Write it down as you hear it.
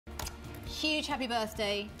huge happy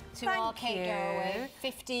birthday to our Kate Garraway.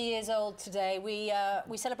 50 years old today.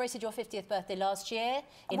 We celebrated your 50th birthday last year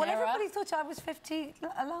in Well, Era. everybody thought I was 50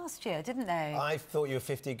 last year, didn't they? I thought you were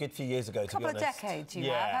 50 a good few years ago, to be honest. A couple of decades you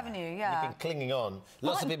have, haven't you? Yeah. You've been clinging on.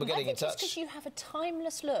 Lots of people getting in touch. It's because you have a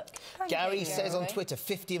timeless look. Gary says on Twitter,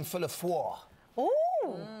 50 and full of foi.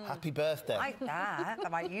 Ooh! Happy birthday. I like that. I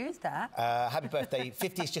might use that. Happy birthday.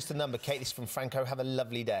 50 is just a number. Kate, this is from Franco. Have a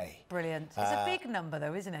lovely day. Brilliant. It's a big number,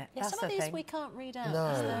 though, isn't it? Yeah, That's some of the these thing. we can't read out.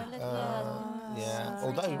 No. Yeah.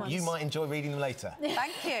 Although you might enjoy reading them later.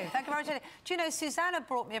 Thank you. Thank you very much. Do you know, Susanna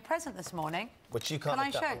brought me a present this morning. Which you can't Can I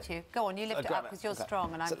lift up, show can it to you? Go on, you lift it up because you're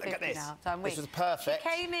strong and I'm So look 50 at this. now, so I'm weak. This was perfect. She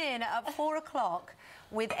came in at 4 o'clock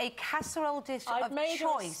with a casserole dish I've of made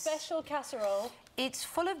choice. a special casserole. It's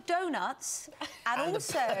full of doughnuts and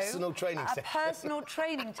also a personal training a personal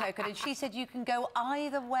training token. And she said you can go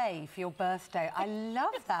either way for your birthday. I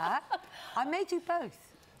love that. I may do both.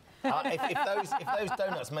 If those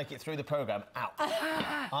donuts make it through the programme, out.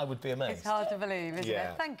 I would be amazed. It's hard to believe, isn't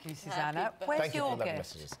Yeah. it? Thank you, Susanna. Where's Thank you for your the lovely gift?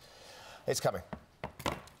 messages. It's coming.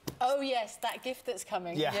 Oh, yes, that gift that's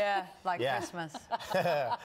coming. Yeah, like Yeah. Christmas.